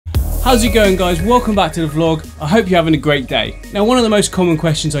How's it going, guys? Welcome back to the vlog. I hope you're having a great day. Now, one of the most common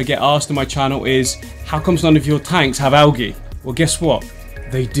questions I get asked on my channel is, how come none of your tanks have algae? Well, guess what?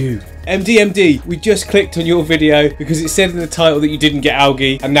 They do. MD, we just clicked on your video because it said in the title that you didn't get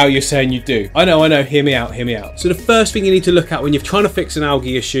algae, and now you're saying you do. I know, hear me out. So the first thing you need to look at when you're trying to fix an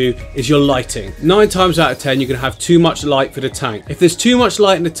algae issue is your lighting. 9 times out of 10, you're gonna have too much light for the tank. If there's too much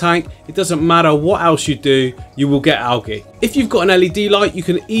light in the tank, it doesn't matter what else you do, you will get algae. If you've got an LED light, you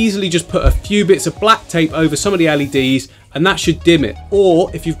can easily just put a few bits of black tape over some of the LEDs, and that should dim it. Or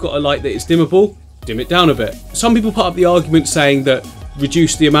if you've got a light that is dimmable, dim it down a bit. Some people put up the argument saying that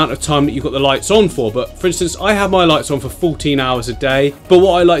reduce the amount of time that you've got the lights on for, but for instance, I have my lights on for 14 hours a day, but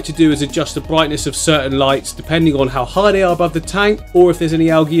what I like to do is adjust the brightness of certain lights depending on how high they are above the tank or if there's any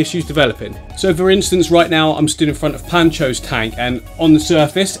algae issues developing. So for instance, right now I'm stood in front of Pancho's tank, and on the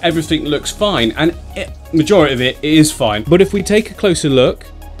surface everything looks fine, and majority of it is fine, but if we take a closer look,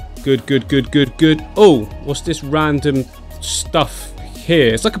 good. Oh, what's this random stuff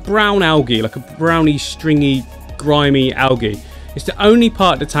here? It's like a brown algae, like a browny, stringy, grimy algae. It's the only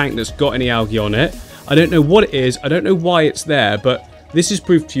part of the tank that's got any algae on it. I don't know what it is. I don't know why it's there, but this is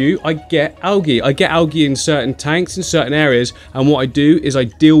proof to you. I get algae. I get algae in certain tanks, in certain areas, and what I do is I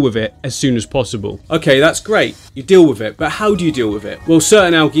deal with it as soon as possible. Okay, that's great. You deal with it, but how do you deal with it? Well,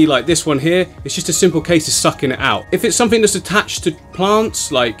 certain algae like this one here, it's just a simple case of sucking it out. If it's something that's attached to plants,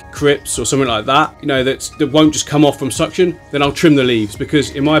 like crypts or something like that, you know, that won't just come off from suction, then I'll trim the leaves, because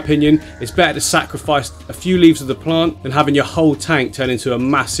in my opinion, it's better to sacrifice a few leaves of the plant than having your whole tank turn into a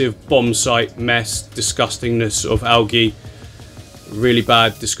massive bomb site mess, disgustingness of algae. Really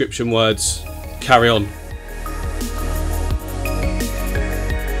bad description words. Carry on.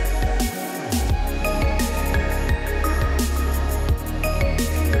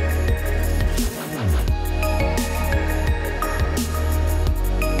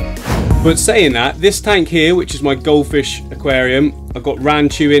 But saying that, this tank here, which is my goldfish aquarium, I've got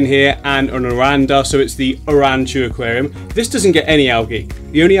Ranchu in here and an Oranda, so it's the Oranchu aquarium. This doesn't get any algae.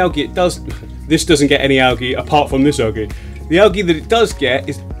 The only algae it does, this doesn't get any algae apart from this algae. The algae that it does get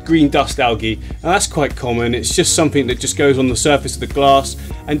is green dust algae. Now that's quite common. It's just something that just goes on the surface of the glass,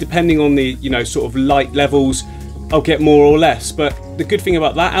 and depending on the, you know, sort of light levels, I'll get more or less. But the good thing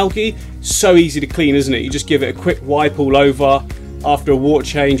about that algae, so easy to clean, isn't it? You just give it a quick wipe all over after a water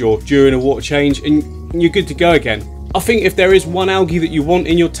change or during a water change, and you're good to go again. I think if there is one algae that you want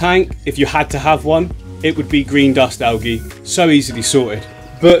in your tank, if you had to have one, it would be green dust algae. So easily sorted.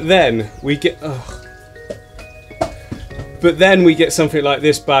 But then we get something like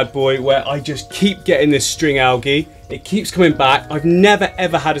this bad boy, where I just keep getting this string algae. It keeps coming back. I've never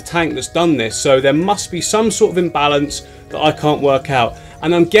ever had a tank that's done this, so there must be some sort of imbalance that I can't work out.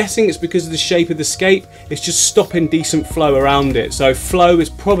 And I'm guessing it's because of the shape of the scape. It's just stopping decent flow around it. So flow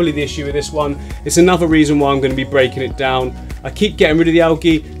is probably the issue with this one. It's another reason why I'm going to be breaking it down. I keep getting rid of the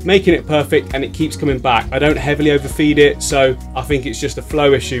algae, making it perfect, and it keeps coming back. I don't heavily overfeed it, so I think it's just a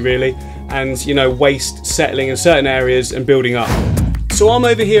flow issue really, and you know, waste settling in certain areas and building up. So I'm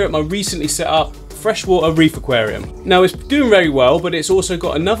over here at my recently set up freshwater reef aquarium. Now it's doing very well, but it's also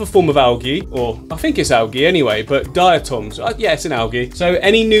got another form of algae, or I think it's algae anyway, but diatoms. Yeah, it's an algae. So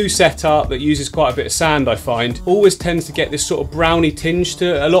any new setup that uses quite a bit of sand, I find, always tends to get this sort of browny tinge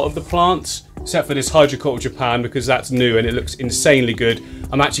to a lot of the plants, except for this Hydroculture Japan, because that's new and it looks insanely good.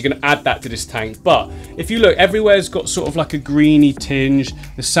 I'm actually going to add that to this tank. But if you look, everywhere's got sort of like a greeny tinge.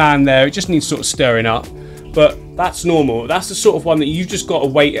 The sand there, it just needs sort of stirring up. But that's normal. That's the sort of one that you've just got to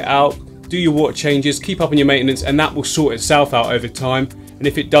wait it out, do your water changes, keep up on your maintenance, and that will sort itself out over time. And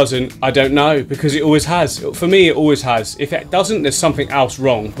if it doesn't, I don't know, because it always has. For me, it always has. If it doesn't, there's something else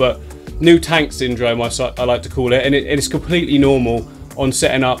wrong. But new tank syndrome, I like to call it, and it's completely normal on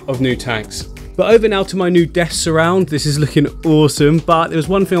setting up of new tanks. But over now to my new desk surround. This is looking awesome, but there was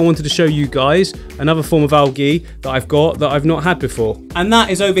one thing I wanted to show you guys, another form of algae that I've got that I've not had before. And that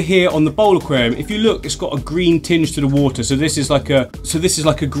is over here on the bowl aquarium. If you look, it's got a green tinge to the water. So this is like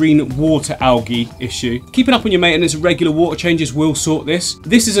a green water algae issue. Keeping up on your maintenance, regular water changes will sort this.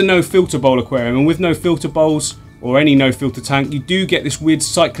 This is a no filter bowl aquarium, and with no filter bowls, or any no filter tank, you do get this weird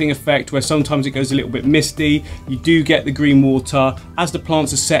cycling effect where sometimes it goes a little bit misty. You do get the green water as the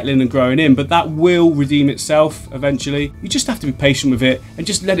plants are settling and growing in, but that will redeem itself eventually. You just have to be patient with it and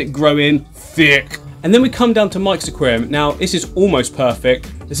just let it grow in thick. And then we come down to Mike's aquarium. Now this is almost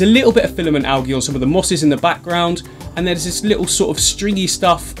perfect. There's a little bit of filament algae on some of the mosses in the background, and there's this little sort of stringy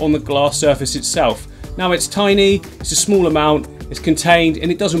stuff on the glass surface itself. Now it's tiny, it's a small amount, it's contained,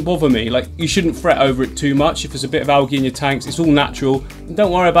 and it doesn't bother me. Like, you shouldn't fret over it too much. If there's a bit of algae in your tanks, it's all natural, and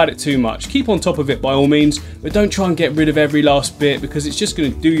don't worry about it too much. Keep on top of it by all means, but don't try and get rid of every last bit, because it's just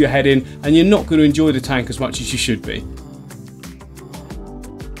going to do your head in, and you're not going to enjoy the tank as much as you should be.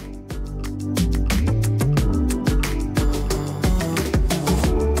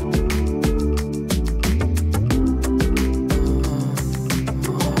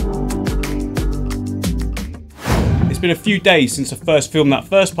 Been a few days since I first filmed that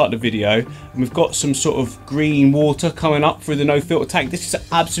first part of the video, and we've got some sort of green water coming up through the no filter tank. This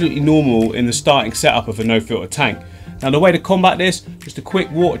is absolutely normal in the starting setup of a no filter tank. Now, the way to combat this, just a quick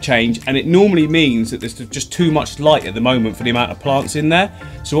water change, and it normally means that there's just too much light at the moment for the amount of plants in there.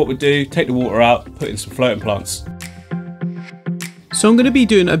 So what we do, take the water out, put in some floating plants. So I'm going to be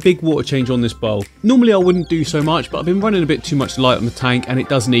doing a big water change on this bowl. Normally I wouldn't do so much, but I've been running a bit too much light on the tank and it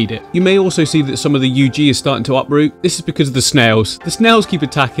does need it. You may also see that some of the UG is starting to uproot. This is because of the snails. The snails keep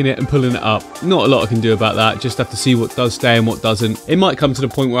attacking it and pulling it up. Not a lot I can do about that, just have to see what does stay and what doesn't. It might come to the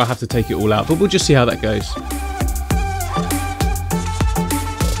point where I have to take it all out, but we'll just see how that goes.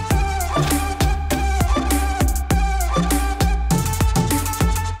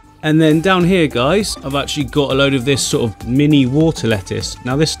 And then down here, guys, I've actually got a load of this sort of mini water lettuce.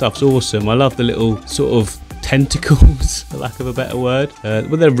 Now this stuff's awesome. I love the little sort of tentacles, for lack of a better word.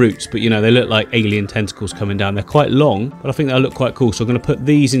 Well, they're roots, but you know, they look like alien tentacles coming down. They're quite long, but I think they'll look quite cool. So I'm going to put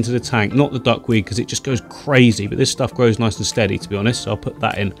these into the tank, not the duckweed, because it just goes crazy. But this stuff grows nice and steady, to be honest. So I'll put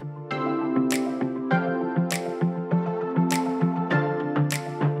that in.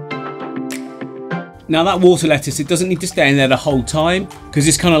 Now that water lettuce, it doesn't need to stay in there the whole time, because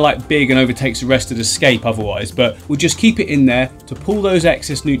it's kind of like big and overtakes the rest of the scape otherwise, but we'll just keep it in there to pull those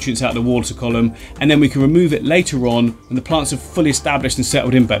excess nutrients out of the water column, and then we can remove it later on when the plants are fully established and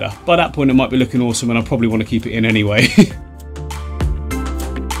settled in better. By that point it might be looking awesome, and I probably want to keep it in anyway.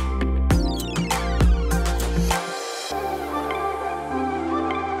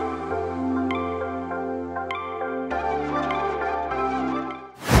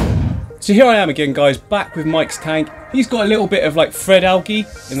 So here I am again, guys, back with Mike's tank. He's got a little bit of like thread algae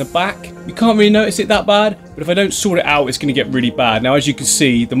in the back. You can't really notice it that bad, but if I don't sort it out, it's going to get really bad. Now, as you can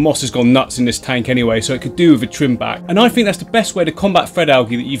see, the moss has gone nuts in this tank anyway, so it could do with a trim back. And I think that's the best way to combat thread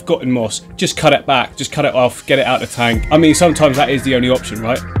algae that you've got in moss. Just cut it back, just cut it off, get it out of the tank. I mean, sometimes that is the only option,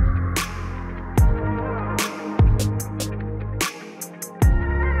 right?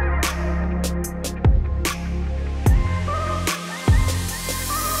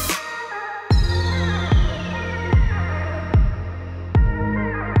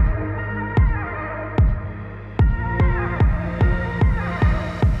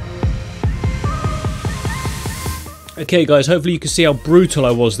 Okay guys, hopefully you can see how brutal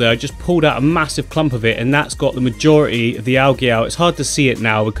I was there. I just pulled out a massive clump of it, and that's got the majority of the algae out. It's hard to see it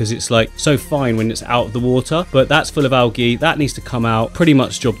now because it's like so fine when it's out of the water, but that's full of algae. That needs to come out. Pretty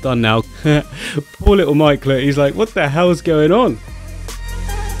much job done now. Poor little Mike, look, he's like, what the hell's going on?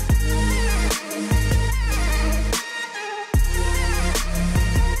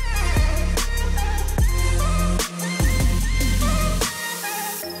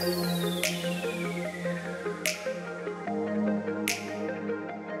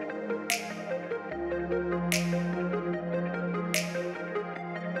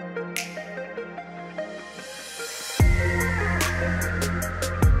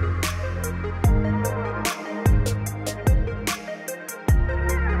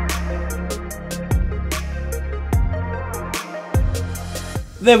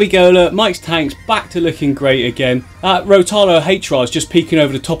 There we go, look, Mike's tank's back to looking great again. Rotalo 𝐻𝐻 is just peeking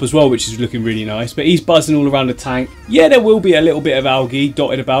over the top as well, which is looking really nice, but he's buzzing all around the tank. Yeah, there will be a little bit of algae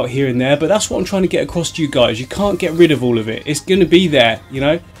dotted about here and there, but that's what I'm trying to get across to you guys. You can't get rid of all of it. It's going to be there, you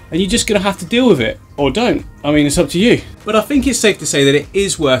know, and you're just going to have to deal with it. Or don't. I mean, it's up to you. But I think it's safe to say that it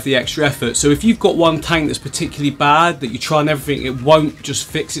is worth the extra effort. So if you've got one tank that's particularly bad, that you're trying everything, it won't just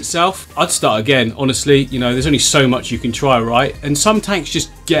fix itself, I'd start again. Honestly, you know, there's only so much you can try, right? And some tanks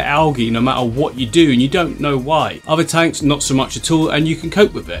just get algae no matter what you do, and you don't know why. Other tanks, not so much at all, and you can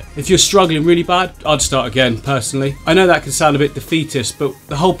cope with it. If you're struggling really bad, I'd start again, personally. I know that can sound a bit defeatist, but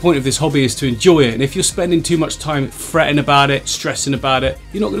the whole point of this hobby is to enjoy it. And if you're spending too much time fretting about it, stressing about it,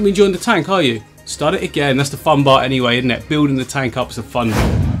 you're not going to be enjoying the tank, are you? Start it again. That's the fun part anyway, isn't it? Building the tank up is a fun bit.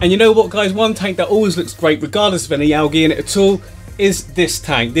 And you know what, guys? One tank that always looks great, regardless of any algae in it at all, is this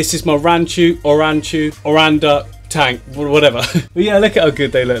tank. This is my Oranda tank, whatever. But yeah, look at how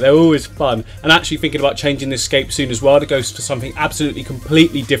good they look. They're always fun. And actually thinking about changing this scape soon as well, to go for something absolutely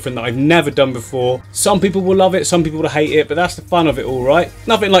completely different that I've never done before. Some people will love it, some people will hate it, but that's the fun of it all, right?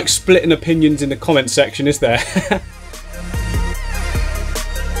 Nothing like splitting opinions in the comment section, is there?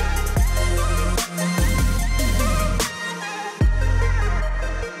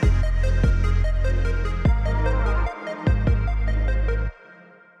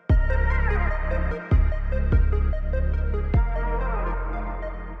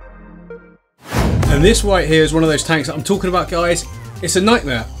 And this right here is one of those tanks that I'm talking about, guys. It's a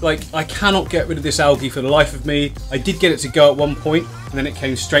nightmare. Like, I cannot get rid of this algae for the life of me. I did get it to go at one point, and then it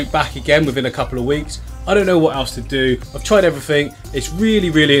came straight back again within a couple of weeks. I don't know what else to do. I've tried everything. It's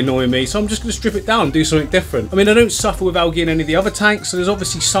really, really annoying me. So I'm just going to strip it down and do something different. I mean, I don't suffer with algae in any of the other tanks, so there's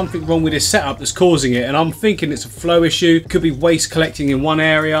obviously something wrong with this setup that's causing it. And I'm thinking it's a flow issue. It could be waste collecting in one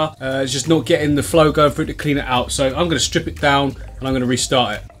area. It's just not getting the flow going for it to clean it out. So I'm going to strip it down and I'm going to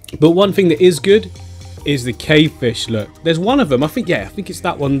restart it. But one thing that is good is the cave fish. Look, there's one of them. I think it's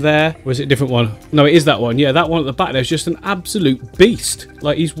that one there. Or is it a different one? No, it is that one. Yeah, that one at the back there's just an absolute beast.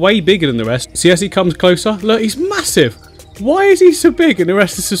 Like, he's way bigger than the rest. See, as he comes closer, look, he's massive. Why is he so big and the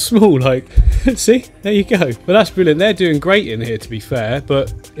rest is so small? Like, see, there you go. But that's brilliant. They're doing great in here, to be fair,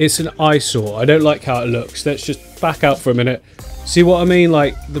 but it's an eyesore. I don't like how it looks. Let's just back out for a minute. See what I mean?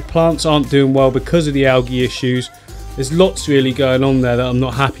 Like, the plants aren't doing well because of the algae issues. There's lots really going on there that I'm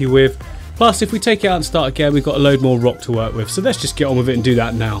not happy with. Plus, if we take it out and start again, we've got a load more rock to work with. So let's just get on with it and do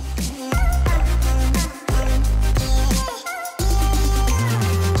that now.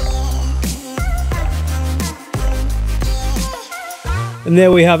 And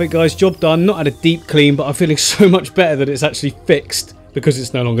there we have it, guys. Job done. Not had a deep clean, but I'm feeling so much better that it's actually fixed because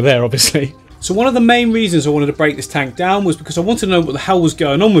it's no longer there, obviously. So one of the main reasons I wanted to break this tank down was because I wanted to know what the hell was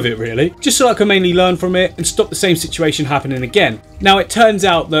going on with it, really. Just so I could mainly learn from it and stop the same situation happening again. Now, it turns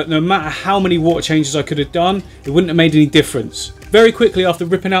out that no matter how many water changes I could have done, it wouldn't have made any difference. Very quickly after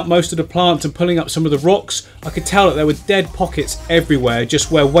ripping out most of the plants and pulling up some of the rocks, I could tell that there were dead pockets everywhere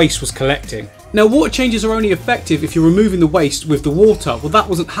just where waste was collecting. Now, water changes are only effective if you're removing the waste with the water. Well, that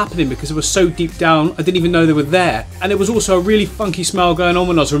wasn't happening because it was so deep down, I didn't even know they were there. And there was also a really funky smell going on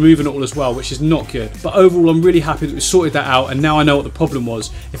when I was removing it all as well, which is not good. But overall, I'm really happy that we sorted that out, and now I know what the problem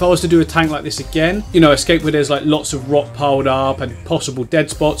was. If I was to do a tank like this again, you know, escape where there's like lots of rock piled up and possible dead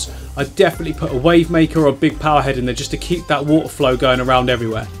spots, I'd definitely put a wave maker or a big power head in there just to keep that water flow going around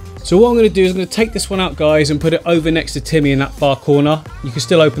everywhere. So what I'm going to do is I'm going to take this one out, guys, and put it over next to Timmy in that far corner. You can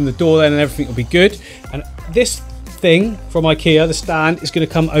still open the door then and everything will be good. And this thing from IKEA, the stand, is going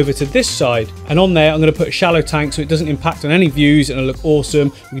to come over to this side, and on there I'm going to put a shallow tank so it doesn't impact on any views and it'll look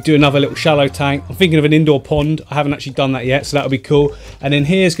awesome. We can do another little shallow tank. I'm thinking of an indoor pond. I haven't actually done that yet, so that'll be cool. And then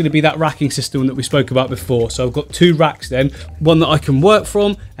here's going to be that racking system that we spoke about before. So I've got two racks then, one that I can work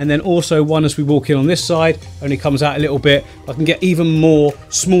from, and then also one as we walk in on this side. Only comes out a little bit. I can get even more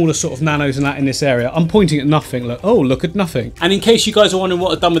smaller sort of nanos and that in this area. I'm pointing at nothing. Look, oh, look at nothing. And in case you guys are wondering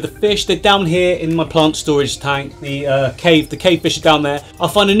what I've done with the fish, they're down here in my plant storage tank. The cave fish are down there. I'll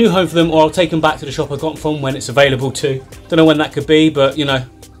find a new home for them, or I'll take them back to the shop I got them from when it's available too. Don't know when that could be, but you know,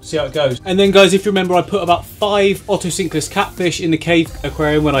 see how it goes. And then, guys, if you remember, I put about 5 otto-sinkless catfish in the cave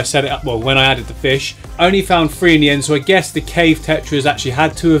aquarium when I set it up. Well, when I added the fish, I only found 3 in the end, so I guess the cave tetras actually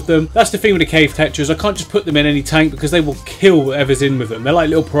had 2 of them. That's the thing with the cave tetras. I can't just put them in any tank because they will kill whatever's in with them. They're like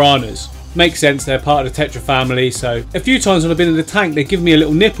little piranhas. Makes sense, they're part of the tetra family. So a few times when I've been in the tank, they give me a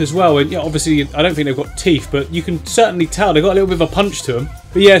little nip as well. And yeah, obviously I don't think they've got teeth, but you can certainly tell they've got a little bit of a punch to them.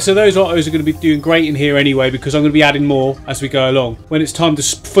 But yeah, so those ottos are going to be doing great in here anyway, because I'm going to be adding more as we go along. When it's time to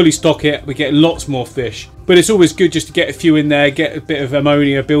fully stock it, we get lots more fish. But it's always good just to get a few in there, get a bit of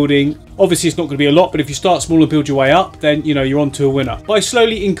ammonia building. Obviously it's not going to be a lot, but if you start small and build your way up, then you know you're on to a winner. By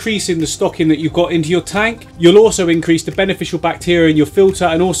slowly increasing the stocking that you've got into your tank, you'll also increase the beneficial bacteria in your filter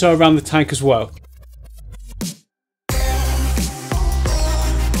and also around the tank as well.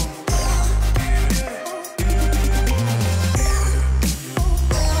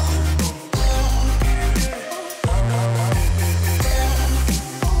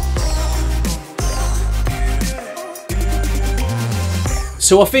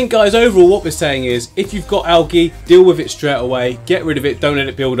 So I think, guys, overall what we're saying is, if you've got algae, deal with it straight away, get rid of it, don't let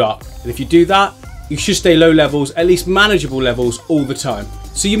it build up. And if you do that, you should stay low levels, at least manageable levels, all the time.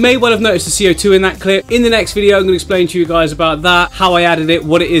 So you may well have noticed the CO2 in that clip. In the next video, I'm going to explain to you guys about that, how I added it,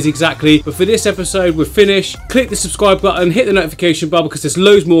 what it is exactly. But for this episode, we're finished. Click the subscribe button, hit the notification bell because there's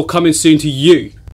loads more coming soon to you.